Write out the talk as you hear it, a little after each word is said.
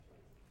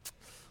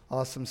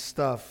Awesome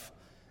stuff.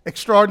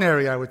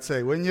 Extraordinary, I would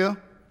say, wouldn't you?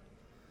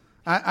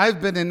 I've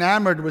been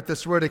enamored with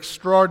this word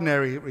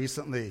extraordinary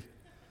recently.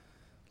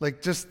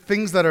 Like just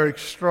things that are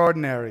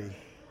extraordinary.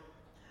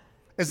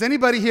 Has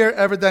anybody here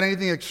ever done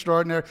anything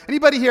extraordinary?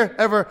 Anybody here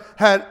ever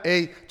had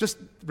just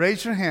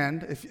raise your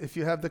hand if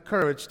you have the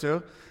courage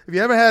to. Have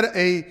you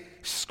ever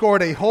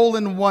scored a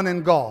hole-in-one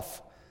in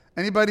golf?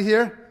 Anybody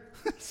here?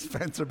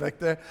 Spencer back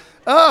there.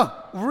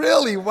 Oh,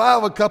 really?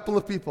 Wow, a couple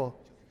of people.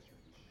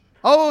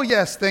 Oh,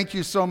 yes, thank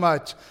you so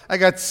much. I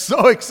got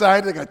so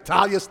excited. I got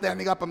Talia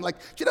standing up. I'm like,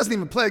 she doesn't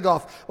even play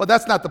golf. Well,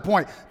 that's not the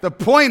point. The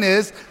point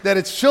is that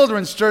it's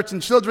children's church, and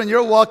children,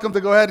 you're welcome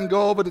to go ahead and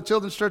go over to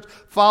children's church,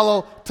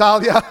 follow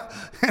Talia.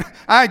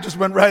 I just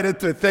went right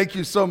into it. Thank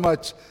you so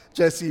much,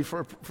 Jesse,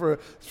 for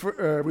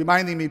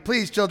reminding me.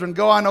 Please, children,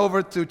 go on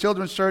over to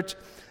children's church,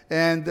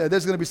 and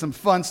there's going to be some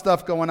fun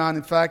stuff going on.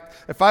 In fact,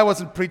 if I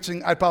wasn't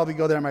preaching, I'd probably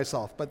go there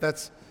myself, but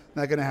that's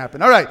not going to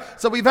happen. All right,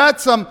 so we've had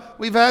some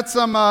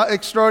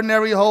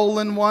extraordinary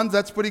hole-in-ones.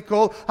 That's pretty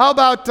cool. How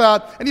about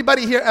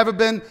anybody here ever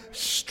been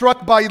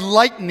struck by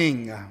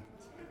lightning?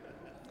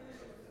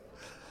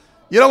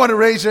 You don't want to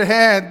raise your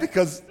hand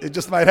because it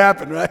just might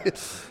happen, right?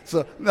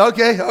 So,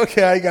 okay,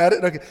 I got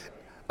it. Okay,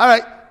 all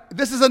right.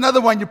 This is another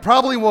one. You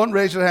probably won't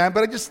raise your hand,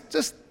 but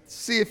just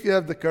see if you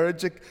have the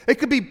courage. It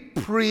could be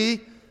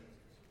pre-Christ.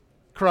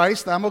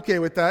 I'm okay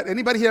with that.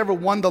 Anybody here ever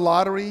won the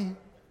lottery?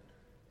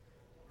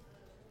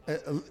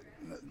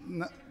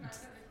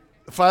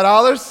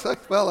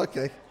 $5? Well,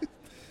 okay.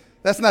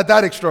 That's not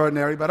that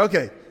extraordinary, but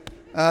okay.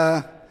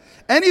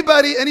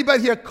 Anybody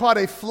here caught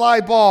a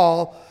fly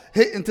ball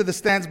hit into the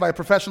stands by a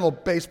professional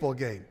baseball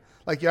game?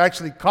 Like you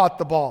actually caught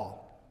the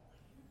ball?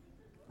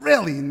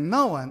 Really?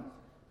 No one?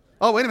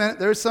 Oh, wait a minute.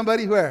 There's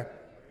somebody where?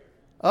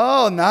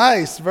 Oh,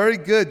 nice. Very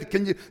good.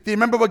 Do you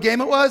remember what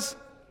game it was?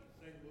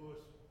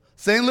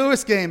 St.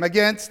 Louis game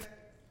against?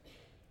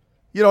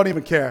 You don't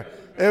even care.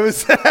 It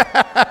was,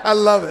 I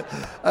love it.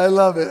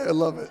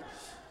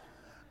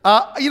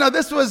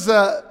 This was,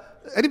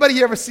 anybody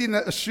here ever seen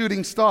a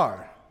shooting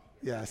star?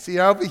 Yeah, see,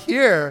 over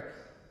here,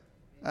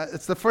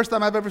 it's the first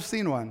time I've ever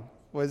seen one,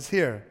 was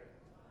here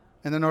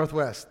in the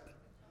Northwest.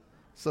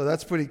 So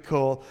that's pretty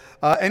cool.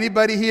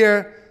 Anybody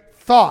here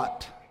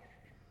thought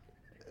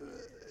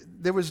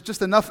there was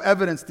just enough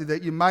evidence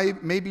that you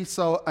maybe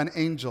saw an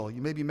angel,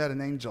 you maybe met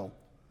an angel?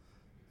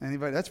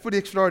 Anybody? That's pretty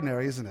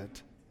extraordinary, isn't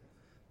it?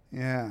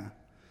 Yeah.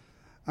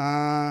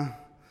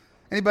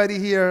 Anybody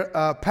here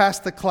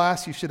passed the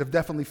class you should have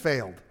definitely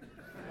failed?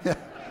 Yeah.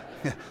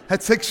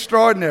 That's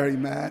extraordinary,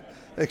 man.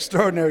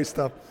 Extraordinary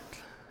stuff.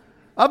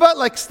 How about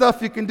like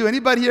stuff you can do?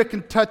 Anybody here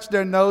can touch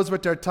their nose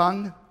with their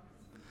tongue?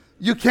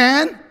 You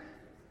can?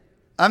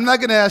 I'm not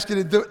going to ask you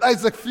to do it.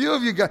 There's a few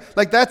of you guys.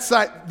 Like that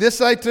side. This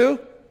side too?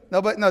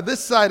 No,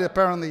 this side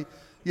apparently.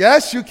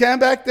 Yes, you can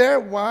back there?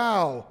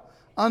 Wow.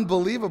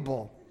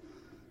 Unbelievable.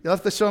 You'll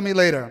have to show me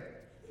later.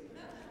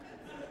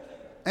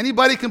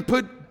 Anybody can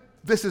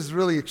this is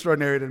really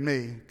extraordinary to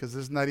me because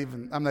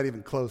I'm not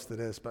even close to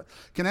this, but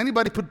can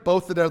anybody put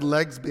both of their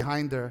legs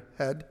behind their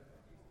head?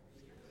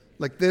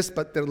 Like this,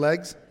 but their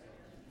legs?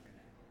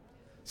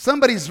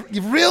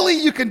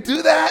 You can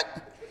do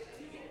that?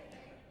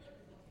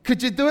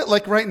 Could you do it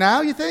like right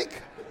now, you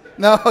think?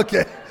 No?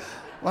 Okay.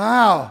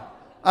 Wow.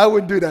 I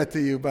wouldn't do that to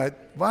you,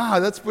 but wow,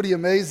 that's pretty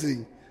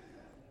amazing.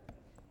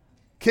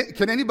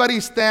 Can anybody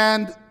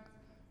stand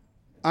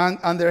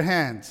on their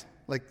hands?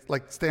 Like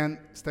stand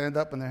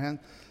up on their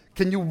hands?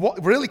 Can you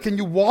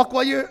walk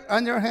while you're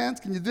on your hands?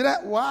 Can you do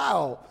that?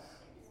 Wow.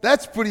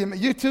 That's pretty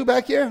amazing. You two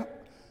back here?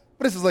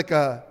 What is this, like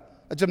a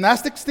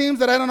gymnastics team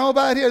that I don't know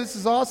about here? This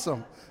is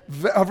awesome.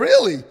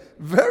 Really?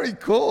 Very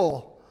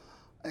cool.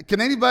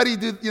 Can anybody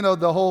do,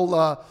 the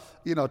whole,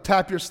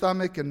 tap your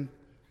stomach and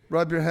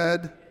rub your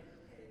head?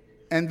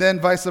 And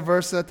then vice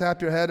versa,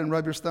 tap your head and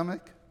rub your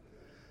stomach?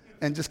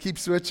 And just keep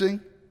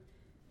switching?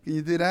 Can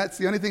you do that? It's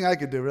the only thing I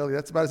could do, really.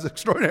 That's about as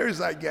extraordinary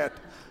as I get.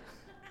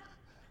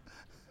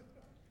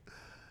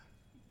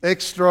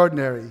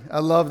 Extraordinary. I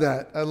love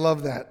that.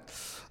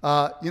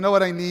 You know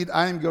what I need?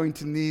 I am going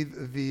to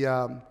need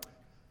the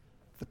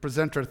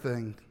presenter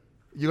thing.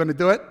 You going to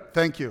do it?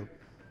 Thank you.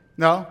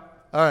 No?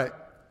 All right.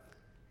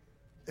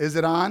 Is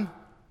it on?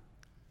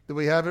 Do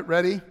we have it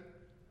ready?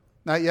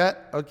 Not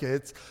yet? Okay.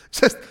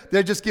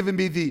 They're just giving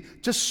me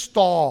just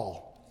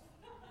stall.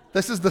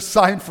 This is the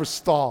sign for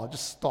stall.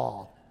 Just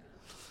stall.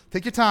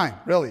 Take your time,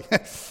 really.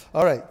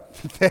 All right.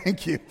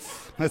 Thank you.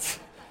 That's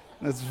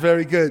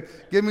very good.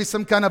 Give me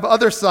some kind of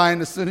other sign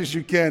as soon as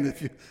you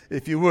can,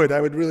 if you would. I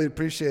would really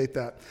appreciate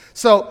that.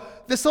 So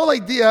this whole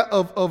idea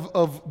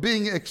of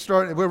being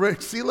extraordinary,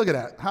 see, look at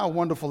that. How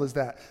wonderful is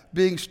that?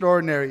 Being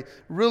extraordinary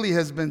really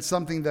has been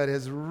something that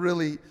has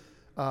really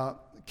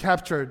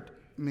captured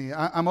me.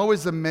 I'm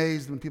always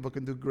amazed when people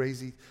can do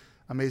crazy,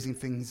 amazing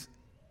things.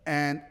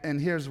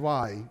 And here's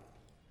why.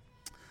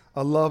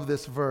 I love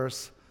this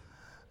verse.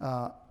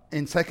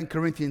 In 2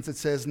 Corinthians, it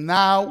says,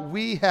 now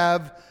we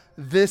have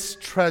this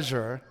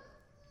treasure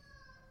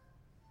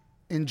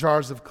in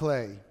jars of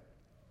clay.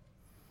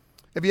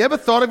 Have you ever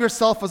thought of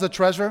yourself as a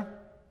treasure?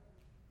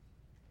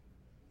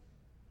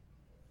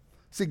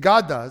 See,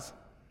 God does.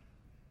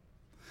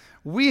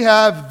 We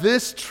have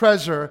this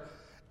treasure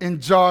in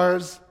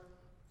jars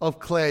of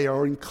clay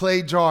or in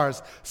clay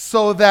jars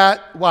so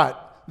that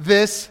what?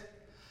 This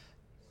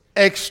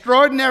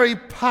extraordinary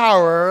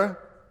power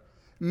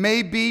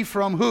may be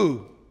from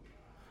who?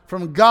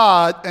 From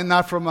God and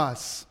not from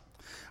us.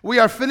 We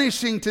are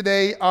finishing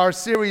today our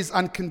series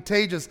on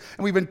contagious,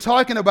 and we've been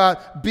talking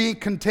about being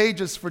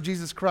contagious for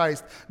Jesus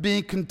Christ,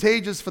 being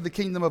contagious for the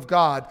kingdom of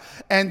God,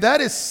 and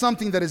that is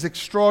something that is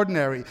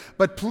extraordinary.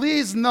 But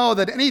please know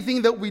that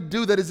anything that we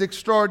do that is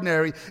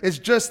extraordinary is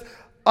just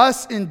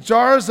us in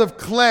jars of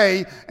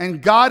clay,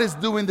 and God is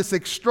doing this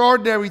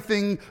extraordinary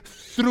thing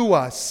through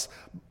us,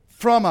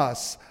 from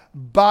us,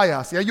 by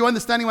us. Are you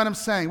understanding what I'm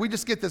saying? We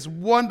just get this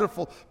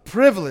wonderful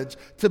privilege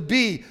to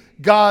be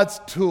God's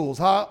tools.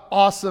 How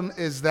awesome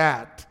is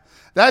that?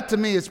 That to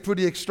me is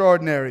pretty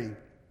extraordinary.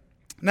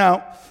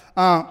 Now,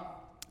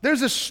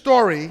 there's a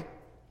story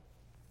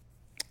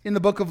in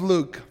the book of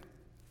Luke.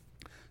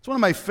 It's one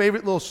of my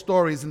favorite little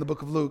stories in the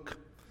book of Luke.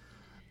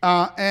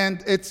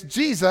 And it's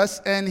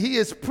Jesus, and he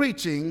is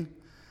preaching.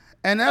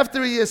 And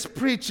after he is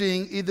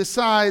preaching, he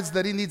decides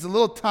that he needs a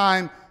little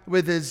time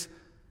with his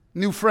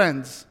new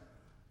friends,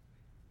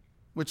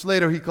 which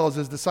later he calls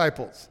his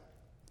disciples.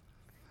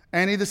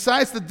 And he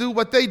decides to do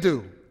what they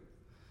do.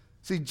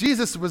 See,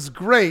 Jesus was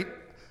great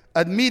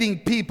at meeting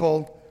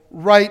people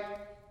right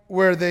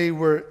where they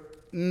were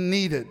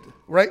needed,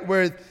 right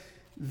where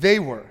they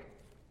were.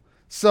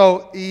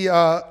 So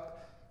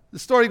the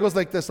story goes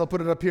like this. I'll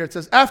put it up here. It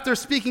says, after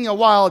speaking a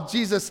while,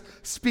 Jesus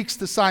speaks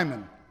to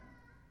Simon.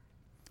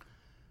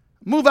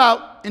 Move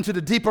out into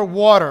the deeper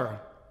water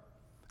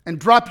and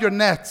drop your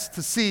nets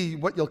to see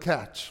what you'll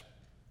catch.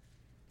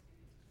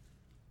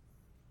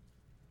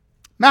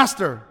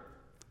 Master,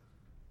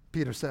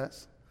 Peter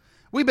says,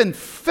 we've been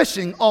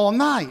fishing all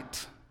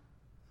night,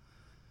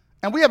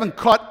 and we haven't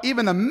caught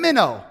even a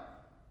minnow.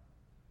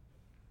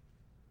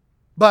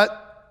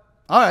 But,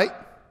 all right,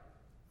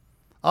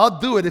 I'll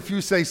do it if you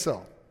say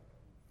so.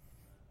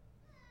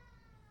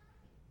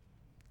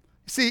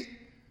 See,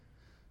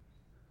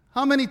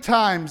 how many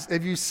times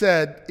have you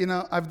said,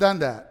 I've done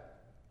that.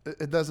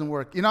 It doesn't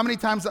work. You know how many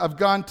times I've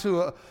gone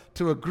to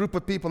a group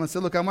of people and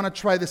said, look, I want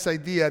to try this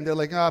idea. And they're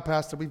like,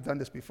 Pastor, we've done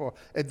this before.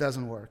 It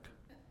doesn't work.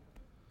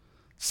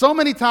 So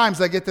many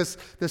times I get this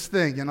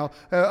thing,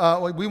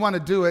 we want to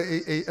do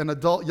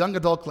an young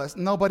adult class.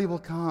 Nobody will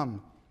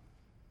come.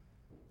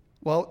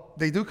 Well,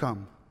 they do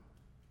come.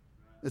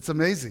 It's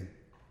amazing.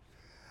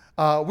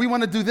 We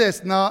want to do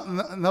this. No,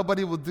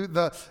 nobody will do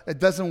it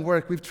doesn't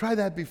work. We've tried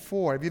that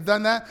before. Have you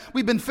done that?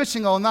 We've been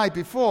fishing all night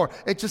before.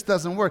 It just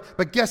doesn't work.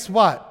 But guess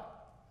what?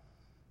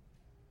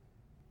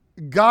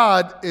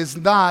 God is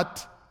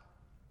not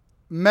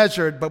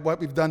measured by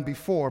what we've done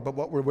before, but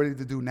what we're ready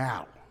to do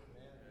now.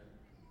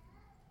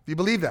 Do you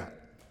believe that?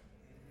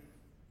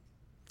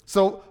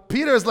 So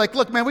Peter is like,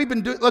 look, man,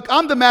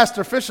 I'm the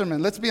master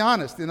fisherman. Let's be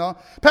honest,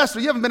 Pastor,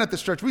 you haven't been at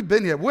this church. We've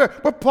been here. We're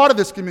part of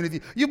this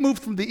community. You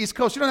moved from the East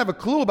Coast. You don't have a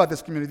clue about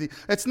this community.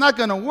 It's not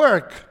going to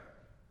work.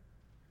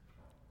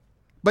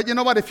 But you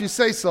know what? If you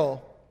say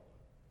so,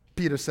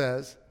 Peter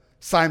says,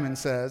 Simon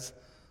says,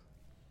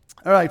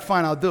 all right,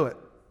 fine, I'll do it.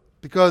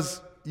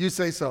 Because you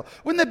say so.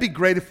 Wouldn't that be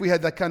great if we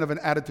had that kind of an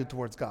attitude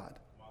towards God?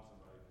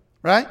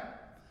 Right?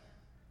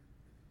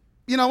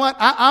 You know what?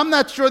 I'm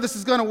not sure this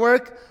is going to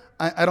work.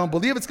 I don't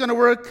believe it's going to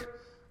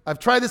work. I've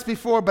tried this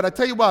before, but I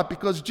tell you what,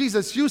 because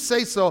Jesus, you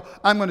say so,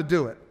 I'm going to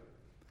do it.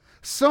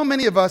 So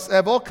many of us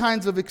have all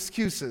kinds of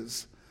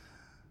excuses.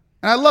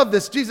 And I love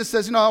this. Jesus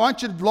says, I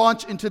want you to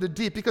launch into the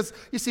deep. Because,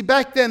 you see,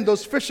 back then,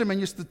 those fishermen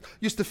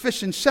used to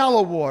fish in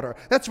shallow water.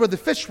 That's where the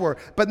fish were.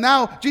 But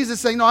now, Jesus is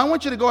saying, no, I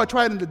want you to go and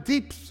try it in the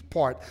deep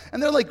part.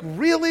 And they're like,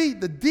 really?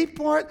 The deep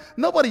part?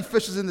 Nobody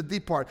fishes in the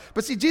deep part.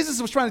 But see, Jesus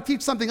was trying to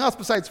teach something else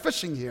besides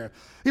fishing here.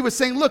 He was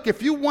saying, look,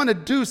 if you want to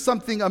do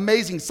something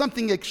amazing,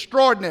 something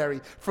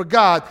extraordinary for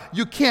God,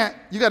 you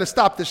got to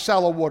stop this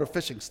shallow water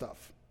fishing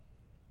stuff.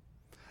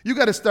 You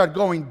got to start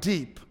going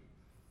deep.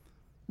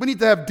 We need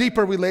to have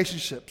deeper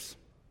relationships,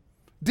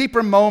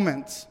 deeper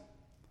moments,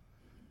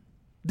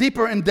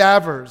 deeper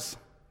endeavors,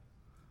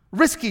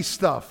 risky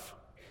stuff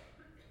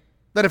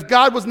that if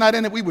God was not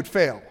in it, we would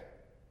fail.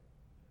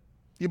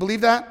 You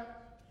believe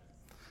that?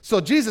 So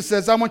Jesus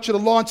says, I want you to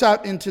launch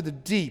out into the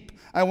deep.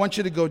 I want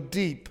you to go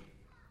deep.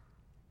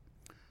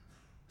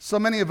 So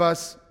many of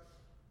us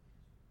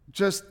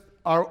just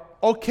are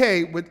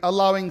okay with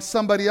allowing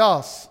somebody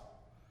else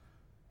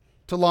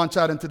to launch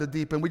out into the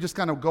deep, and we just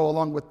kind of go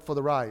along for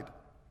the ride.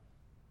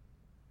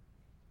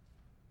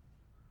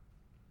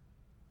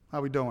 How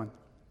we doing?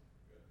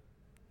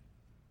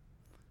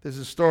 There's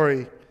a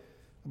story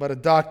about a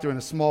doctor in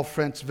a small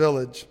French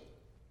village.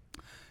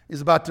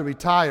 He's about to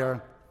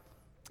retire,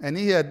 and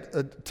he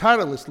had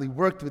tirelessly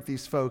worked with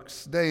these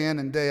folks day in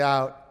and day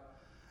out.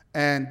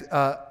 And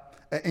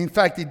in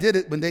fact, he did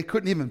it when they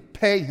couldn't even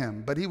pay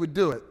him, but he would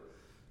do it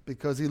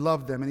because he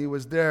loved them, and he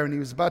was there, and he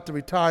was about to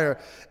retire.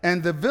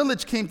 And the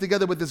village came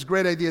together with this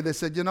great idea. They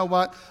said, you know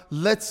what?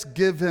 Let's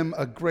give him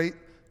a great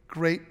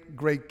great,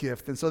 great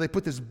gift. And so they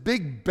put this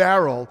big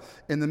barrel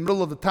in the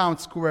middle of the town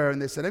square,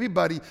 and they said,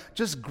 everybody,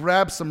 just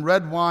grab some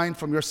red wine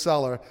from your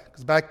cellar,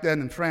 because back then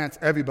in France,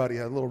 everybody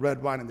had a little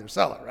red wine in their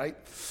cellar, right?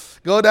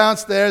 Go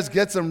downstairs,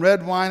 get some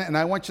red wine, and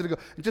I want you to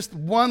go, just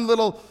one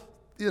little,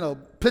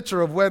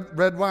 pitcher of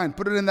red wine,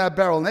 put it in that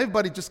barrel, and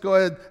everybody just go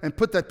ahead and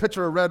put that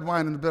pitcher of red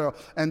wine in the barrel,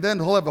 and then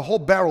he'll have a whole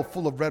barrel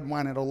full of red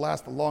wine, and it'll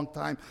last a long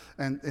time,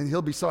 and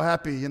he'll be so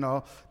happy,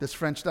 this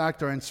French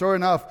doctor. And sure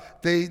enough,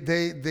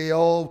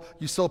 you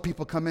saw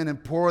people come in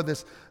and pour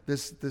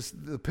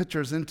the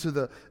pitchers into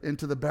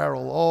the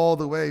barrel all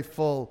the way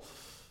full.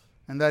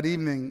 And that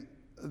evening,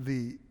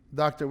 the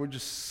doctor was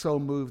just so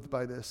moved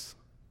by this,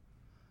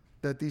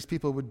 that these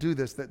people would do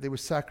this, that they would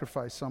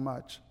sacrifice so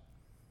much.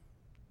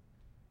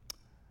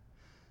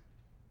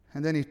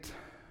 And then he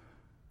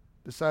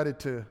decided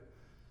to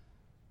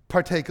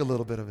partake a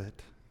little bit of it.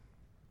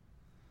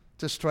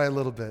 Just try a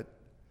little bit.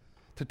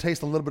 To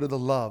taste a little bit of the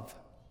love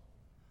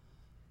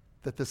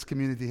that this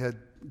community had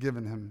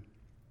given him.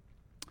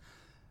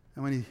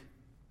 And when he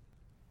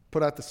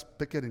put out the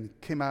spigot and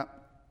came out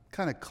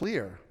kind of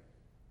clear,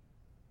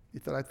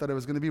 I thought it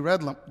was going to be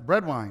red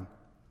wine.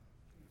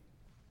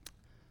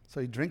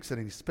 So he drinks it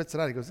and he spits it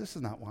out. He goes, this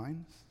is not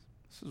wine.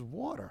 This is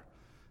water.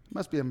 It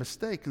must be a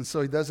mistake. And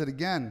so he does it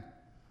again.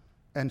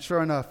 And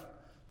sure enough,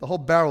 the whole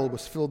barrel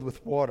was filled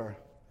with water.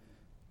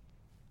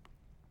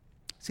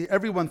 See,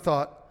 everyone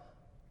thought,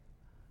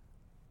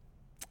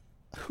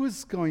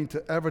 who's going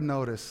to ever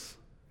notice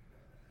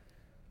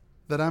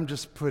that I'm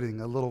just putting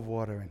a little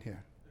water in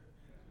here?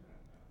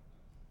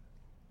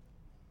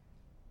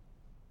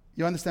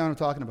 You understand what I'm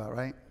talking about,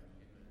 right?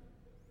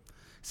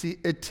 See,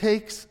 it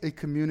takes a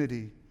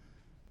community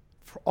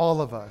for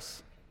all of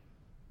us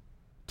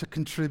to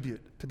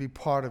contribute, to be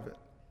part of it,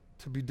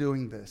 to be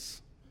doing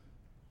this.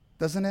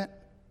 Doesn't it?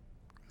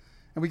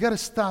 And we got to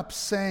stop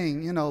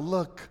saying,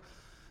 look,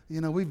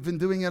 we've been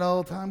doing it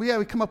all the time.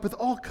 We come up with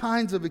all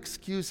kinds of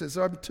excuses.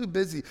 Or I'm too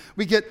busy.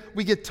 We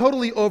get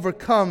totally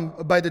overcome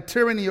by the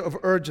tyranny of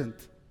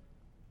urgent.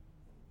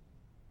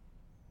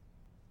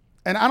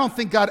 And I don't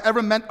think God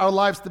ever meant our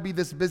lives to be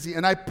this busy.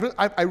 And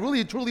I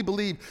really, truly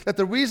believe that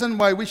the reason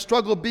why we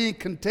struggle being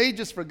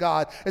contagious for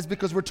God is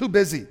because we're too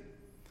busy.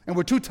 And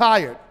we're too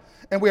tired.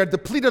 And we are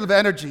depleted of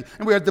energy,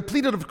 and we are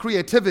depleted of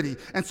creativity.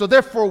 And so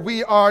therefore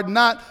we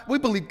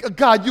believe,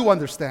 God, you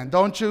understand,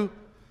 don't you?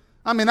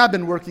 I mean, I've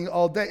been working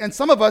all day. And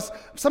some of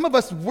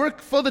us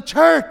work for the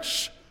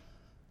church.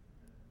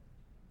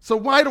 So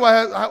why do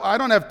I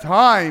don't have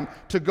time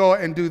to go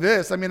and do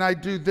this? I mean, I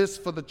do this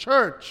for the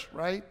church,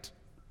 right?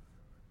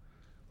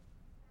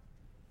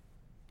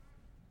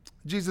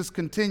 Jesus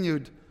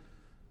continued. It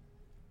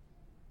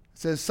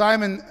says,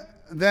 Simon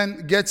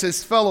then gets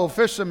his fellow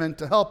fishermen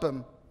to help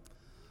him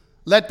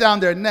let down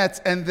their nets,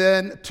 and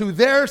then, to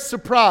their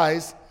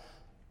surprise,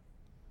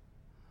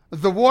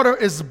 the water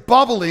is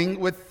bubbling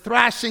with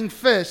thrashing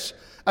fish,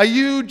 a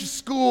huge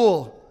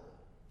school.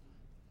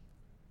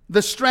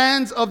 The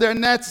strands of their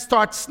nets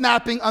start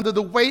snapping under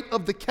the weight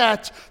of the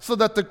catch, so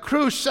that the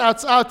crew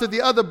shouts out to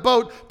the other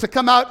boat to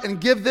come out and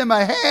give them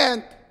a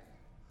hand.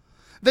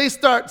 They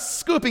start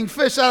scooping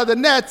fish out of the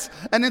nets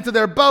and into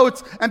their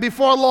boats, and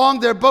before long,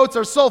 their boats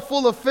are so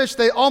full of fish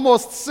they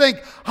almost sink.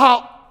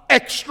 How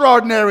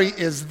extraordinary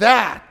is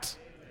that?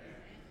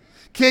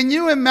 Can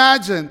you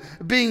imagine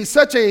being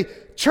such a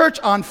church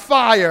on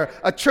fire,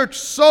 a church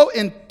so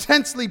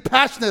intensely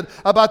passionate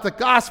about the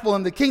gospel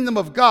and the kingdom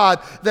of God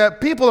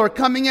that people are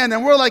coming in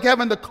and we're like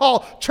having to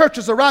call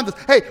churches around us,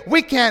 hey,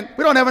 we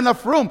don't have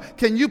enough room.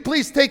 Can you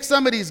please take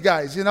some of these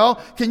guys,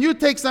 Can you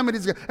take some of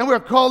these guys? And we're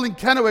calling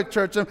Kennewick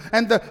Church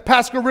and the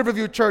Pasco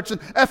Riverview Church and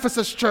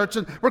Ephesus Church,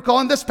 and we're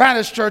calling the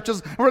Spanish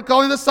churches, and we're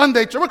calling the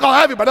Sunday Church. We're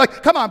calling everybody.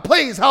 Like, come on,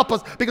 please help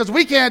us, because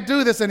we can't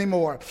do this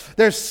anymore.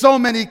 There's so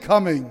many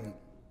coming.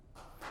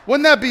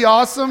 Wouldn't that be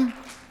awesome?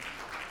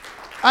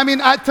 I mean,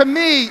 to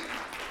me,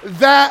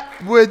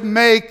 that would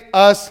make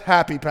us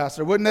happy,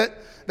 Pastor, wouldn't it?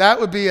 That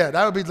would be it.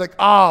 That would be like,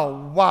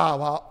 oh, wow,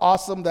 how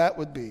awesome that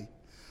would be.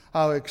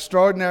 How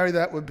extraordinary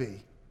that would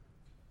be.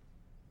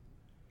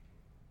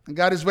 And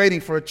God is waiting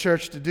for a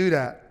church to do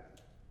that.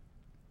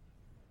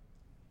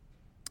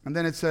 And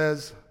then it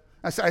says,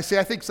 I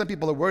think some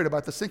people are worried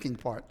about the sinking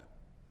part.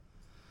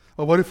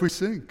 Well, what if we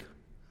sink?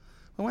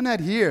 Well, we're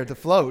not here to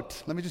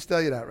float. Let me just tell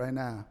you that right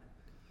now.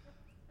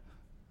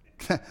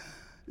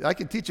 I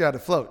can teach you how to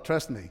float.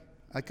 Trust me.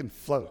 I can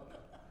float.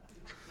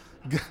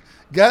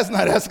 God's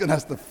not asking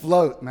us to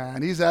float,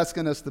 man. He's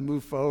asking us to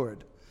move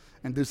forward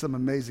and do some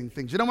amazing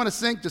things. You don't want to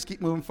sink? Just keep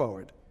moving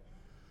forward.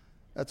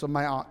 That's what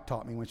my aunt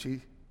taught me when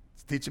she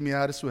was teaching me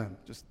how to swim.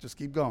 Just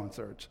keep going,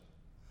 Serge.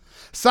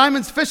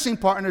 Simon's fishing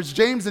partners,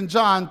 James and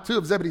John, two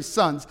of Zebedee's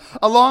sons,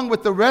 along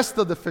with the rest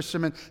of the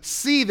fishermen,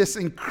 see this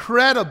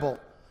incredible,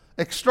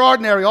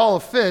 extraordinary haul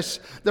of fish.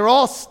 They're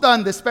all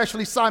stunned,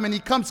 especially Simon. He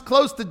comes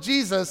close to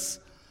Jesus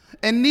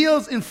and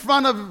kneels in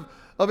front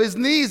of his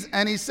knees,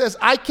 and he says,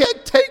 I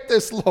can't take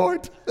this,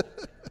 Lord.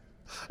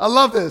 I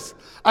love this.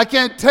 I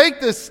can't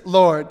take this,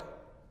 Lord.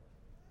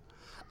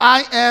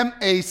 I am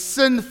a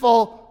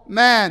sinful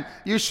man.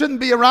 You shouldn't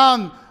be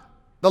around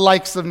the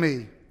likes of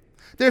me.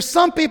 There's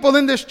some people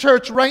in this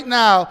church right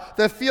now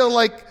that feel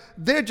like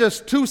they're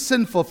just too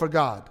sinful for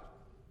God.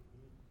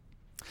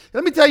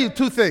 Let me tell you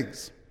two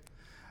things.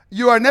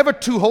 You are never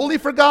too holy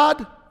for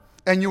God,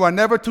 and you are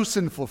never too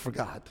sinful for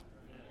God.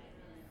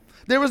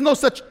 There is no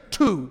such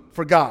two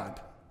for God.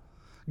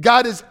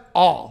 God is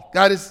all.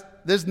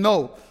 There's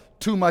no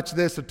too much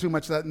this or too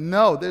much that.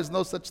 No, there's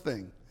no such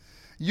thing.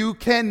 You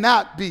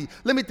cannot be.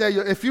 Let me tell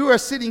you, if you are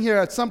sitting here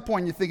at some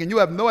point, you're thinking, you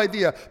have no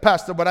idea,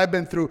 Pastor, what I've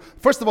been through.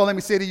 First of all, let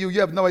me say to you, you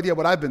have no idea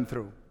what I've been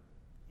through.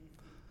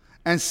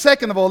 And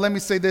second of all, let me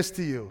say this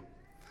to you.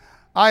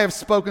 I have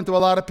spoken to a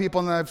lot of people,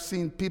 and I've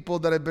seen people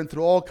that have been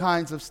through all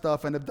kinds of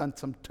stuff and have done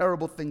some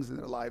terrible things in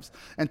their lives.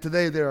 And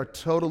today they are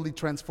totally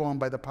transformed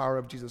by the power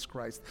of Jesus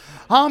Christ.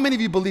 How many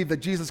of you believe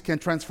that Jesus can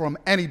transform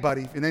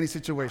anybody in any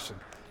situation?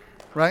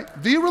 Right?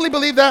 Do you really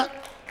believe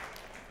that?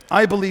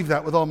 I believe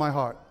that with all my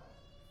heart.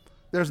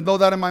 There's no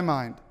doubt in my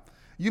mind.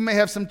 You may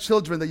have some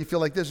children that you feel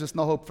like there's just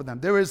no hope for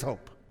them. There is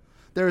hope.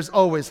 There is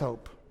always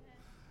hope.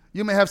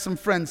 You may have some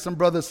friends, some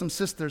brothers, some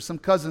sisters, some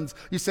cousins.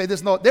 You say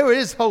there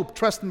is hope.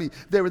 Trust me.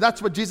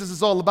 That's what Jesus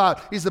is all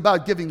about. He's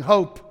about giving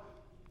hope.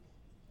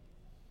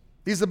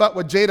 He's about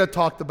what Jada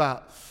talked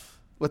about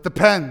with the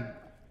pen.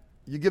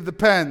 You give the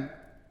pen,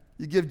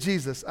 you give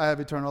Jesus, I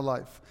have eternal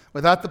life.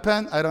 Without the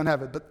pen, I don't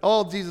have it. But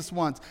all Jesus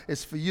wants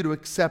is for you to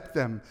accept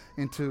them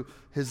into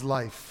his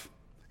life,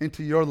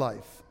 into your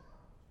life.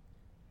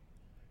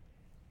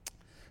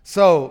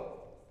 So,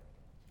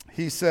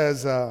 he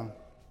says, it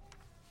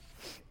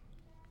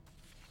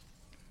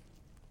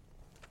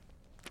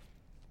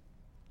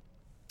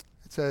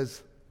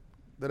says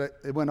that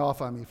it went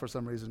off on me for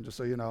some reason, just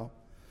so you know.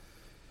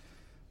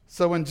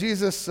 So when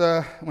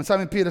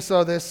Simon Peter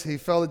saw this, he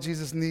fell at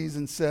Jesus' knees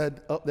and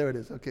said, oh, there it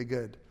is. Okay,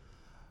 good.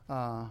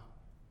 You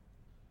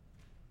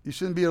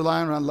shouldn't be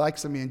relying on the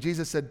likes of me. And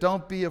Jesus said,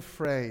 don't be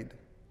afraid,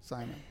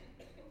 Simon.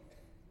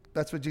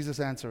 That's what Jesus'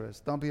 answer is.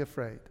 Don't be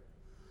afraid.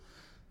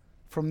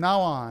 From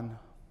now on,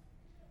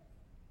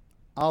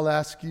 I'll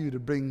ask you to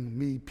bring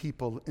me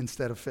people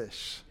instead of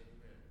fish.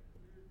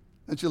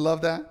 Don't you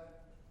love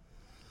that?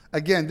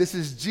 Again, this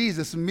is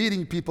Jesus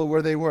meeting people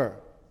where they were.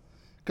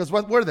 Because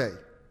what were they?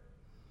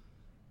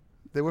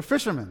 They were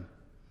fishermen.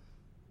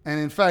 And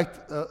in fact,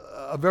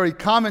 a very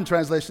common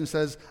translation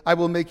says, I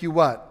will make you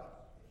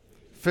what?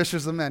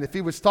 Fishers of men. If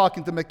he was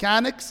talking to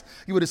mechanics,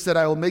 he would have said,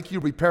 I will make you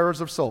repairers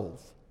of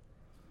souls.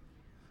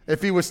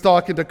 If he was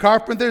talking to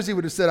carpenters, he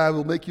would have said, I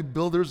will make you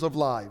builders of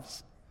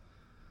lives.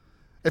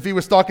 If he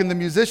was talking to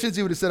musicians,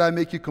 he would have said, I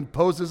make you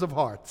composers of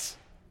hearts.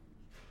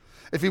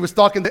 If he was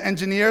talking to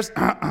engineers,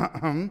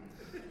 I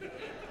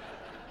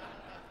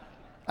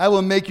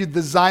will make you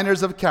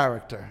designers of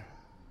character.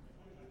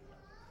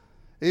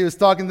 If he was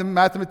talking to a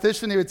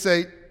mathematician, he would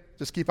say,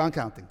 just keep on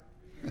counting.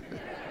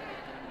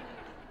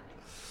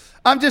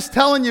 I'm just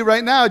telling you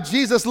right now,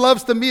 Jesus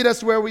loves to meet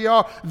us where we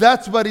are.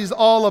 That's what he's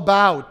all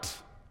about.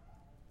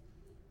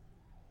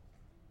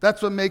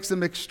 That's what makes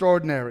him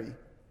extraordinary.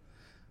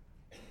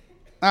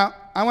 Now,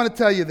 I want to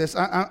tell you this.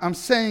 I'm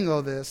saying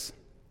all this,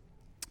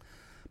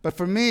 but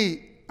for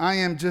me, I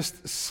am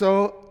just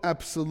so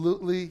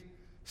absolutely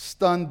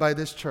stunned by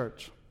this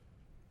church.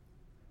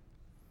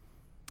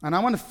 And I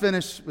want to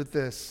finish with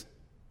this.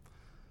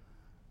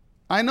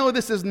 I know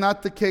this is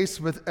not the case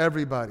with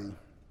everybody.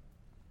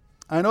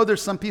 I know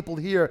there's some people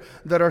here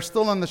that are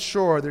still on the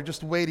shore. They're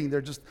just waiting.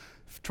 They're just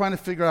trying to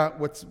figure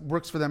out what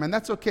works for them. And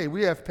that's okay.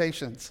 We have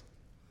patience.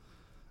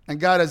 And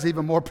God has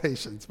even more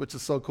patience, which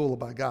is so cool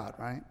about God,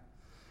 right?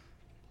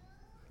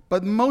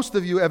 But most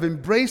of you have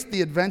embraced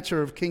the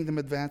adventure of kingdom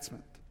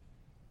advancement.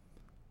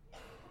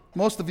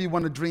 Most of you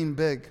want to dream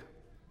big.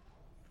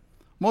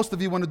 Most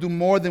of you want to do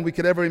more than we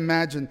could ever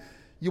imagine.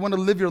 You want to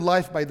live your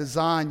life by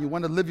design. You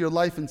want to live your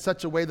life in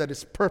such a way that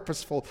is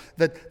purposeful,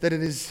 that it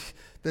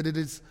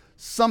is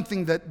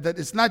something that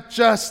is not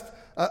just,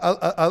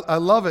 I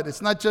love it,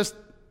 it's not just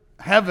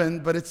heaven,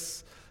 but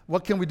it's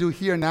what can we do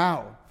here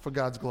now for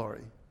God's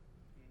glory.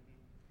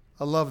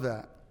 I love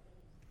that.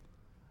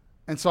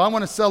 And so I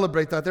want to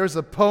celebrate that. There's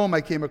a poem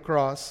I came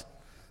across.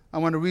 I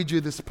want to read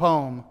you this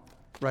poem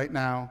right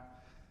now.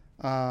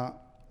 I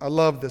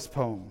love this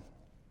poem.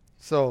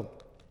 So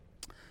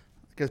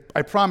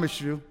I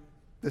promise you,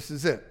 this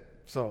is it.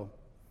 So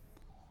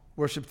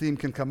worship team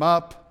can come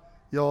up.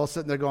 You're all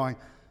sitting there going,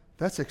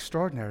 that's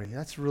extraordinary.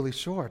 That's really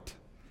short.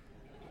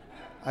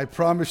 I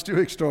promised you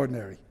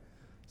extraordinary.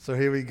 So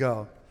here we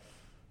go.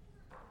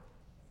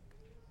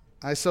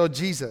 I saw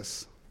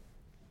Jesus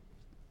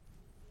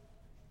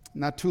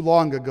not too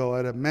long ago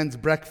at a men's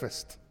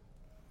breakfast.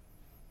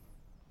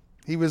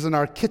 He was in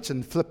our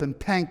kitchen flipping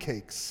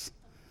pancakes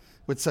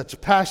with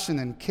such passion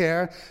and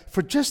care.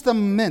 For just a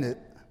minute,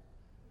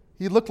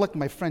 he looked like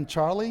my friend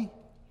Charlie.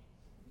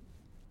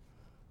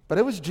 But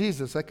it was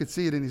Jesus. I could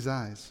see it in his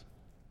eyes.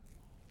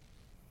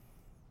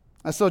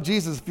 I saw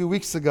Jesus a few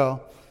weeks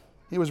ago.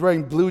 He was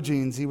wearing blue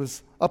jeans. He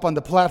was up on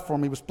the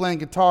platform. He was playing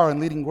guitar and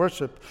leading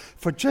worship.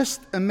 For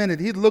just a minute,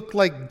 he looked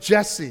like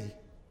Jesse.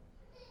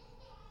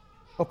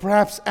 Or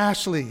perhaps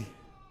Ashley,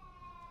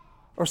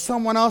 or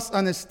someone else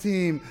on his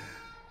team.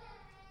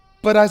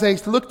 But as I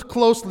looked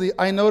closely,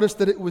 I noticed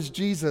that it was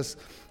Jesus.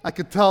 I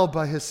could tell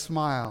by his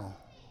smile.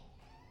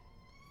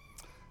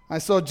 I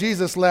saw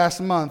Jesus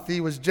last month.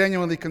 He was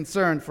genuinely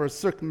concerned for a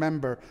sick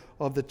member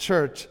of the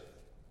church.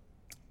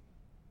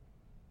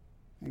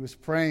 He was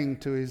praying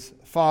to his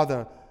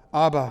father,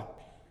 Abba,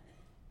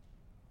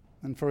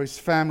 and for his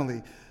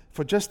family.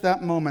 For just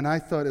that moment, I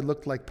thought it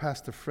looked like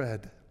Pastor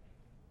Fred.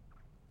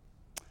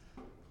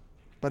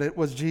 But it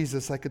was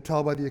Jesus. I could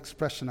tell by the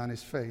expression on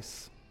his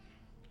face.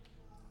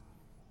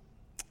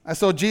 I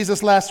saw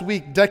Jesus last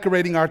week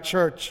decorating our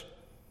church.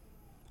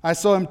 I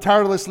saw him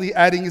tirelessly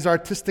adding his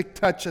artistic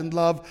touch and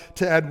love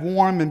to add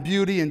warmth and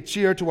beauty and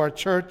cheer to our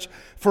church.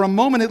 For a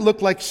moment, it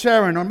looked like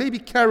Sharon or maybe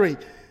Kerry.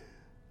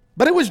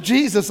 But it was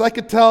Jesus. I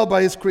could tell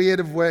by his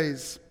creative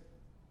ways.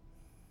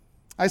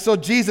 I saw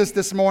Jesus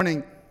this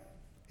morning.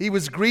 He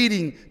was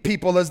greeting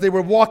people as they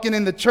were walking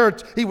in the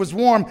church. He was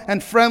warm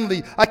and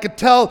friendly. I could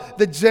tell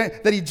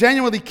that he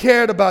genuinely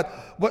cared about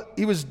what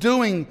he was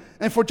doing.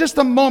 And for just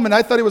a moment,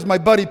 I thought it was my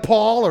buddy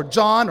Paul or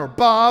John or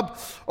Bob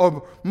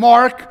or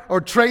Mark or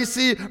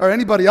Tracy or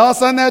anybody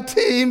else on that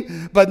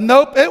team. But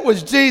nope, it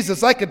was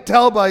Jesus. I could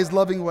tell by his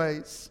loving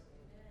ways.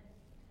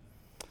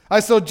 I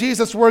saw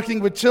Jesus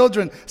working with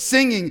children,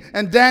 singing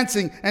and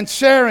dancing and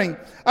sharing.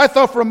 I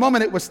thought for a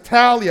moment it was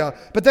Talia,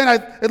 but then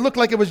it looked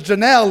like it was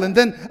Janelle, and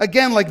then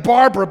again like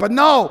Barbara. But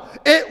no,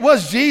 it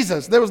was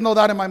Jesus. There was no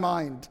doubt in my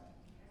mind.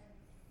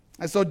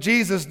 I saw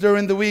Jesus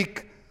during the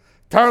week,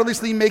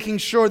 tirelessly making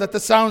sure that the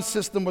sound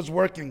system was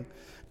working,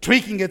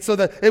 tweaking it so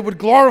that it would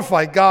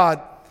glorify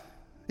God.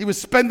 He was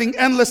spending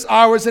endless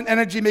hours and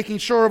energy making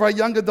sure our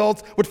young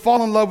adults would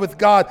fall in love with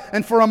God.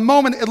 And for a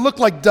moment, it looked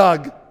like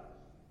Doug.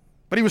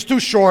 But he was too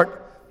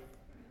short.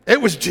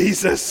 It was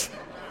Jesus.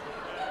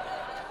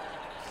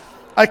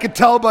 I could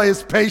tell by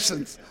his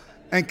patience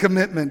and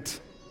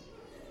commitment.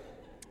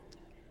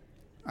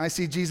 I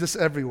see Jesus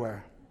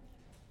everywhere,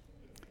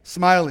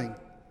 smiling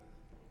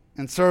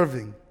and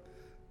serving,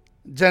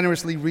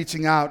 generously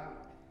reaching out,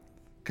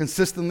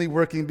 consistently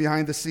working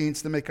behind the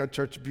scenes to make our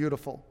church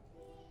beautiful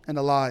and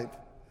alive,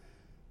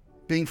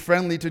 being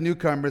friendly to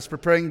newcomers,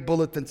 preparing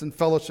bulletins and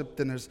fellowship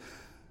dinners.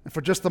 And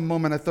for just a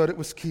moment, I thought it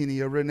was Keeney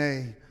or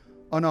Renee.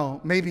 Oh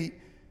no, maybe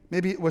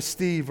it was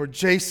Steve or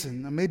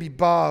Jason, or maybe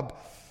Bob.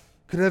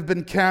 Could have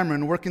been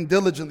Cameron, working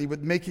diligently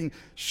with making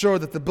sure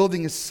that the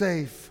building is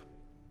safe.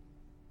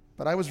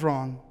 But I was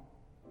wrong.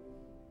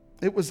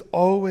 It was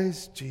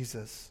always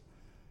Jesus.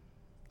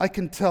 I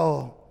can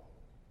tell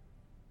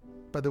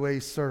by the way he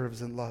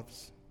serves and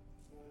loves.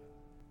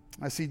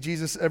 I see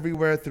Jesus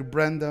everywhere through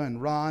Brenda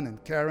and Ron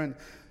and Karen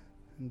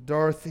and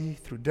Dorothy,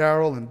 through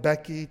Daryl and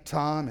Becky,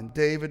 Tom and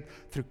David,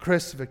 through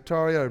Chris,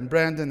 Victoria and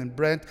Brandon and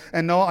Brent.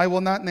 And no, I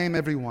will not name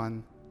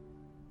everyone,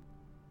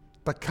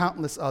 but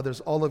countless others.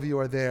 All of you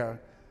are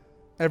there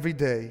every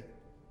day,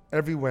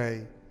 every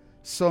way.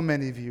 So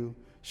many of you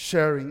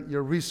sharing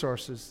your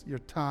resources, your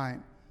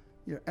time,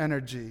 your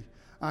energy.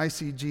 I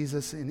see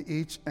Jesus in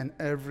each and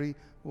every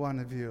one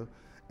of you,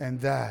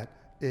 and that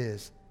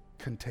is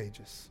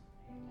contagious.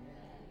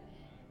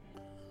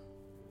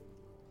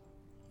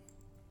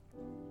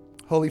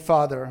 Holy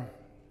Father,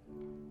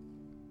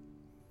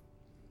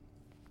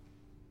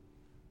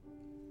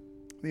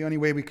 the only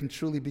way we can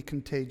truly be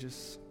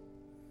contagious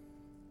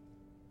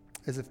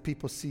is if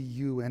people see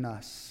you in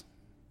us.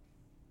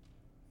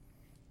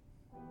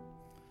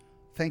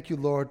 Thank you,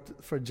 Lord,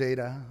 for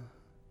Jada.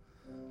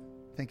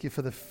 Thank you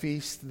for the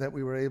feast that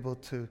we were able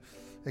to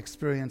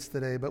experience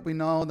today. But we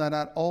know that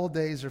not all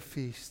days are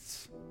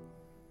feasts.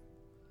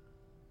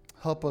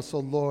 Help us, O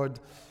Lord,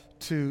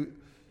 to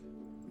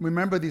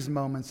remember these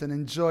moments and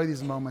enjoy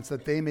these moments,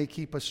 that they may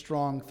keep us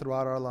strong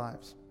throughout our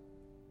lives.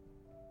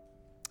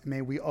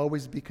 May we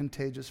always be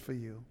contagious for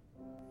you.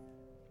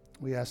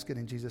 We ask it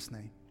in Jesus'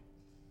 name.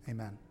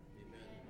 Amen.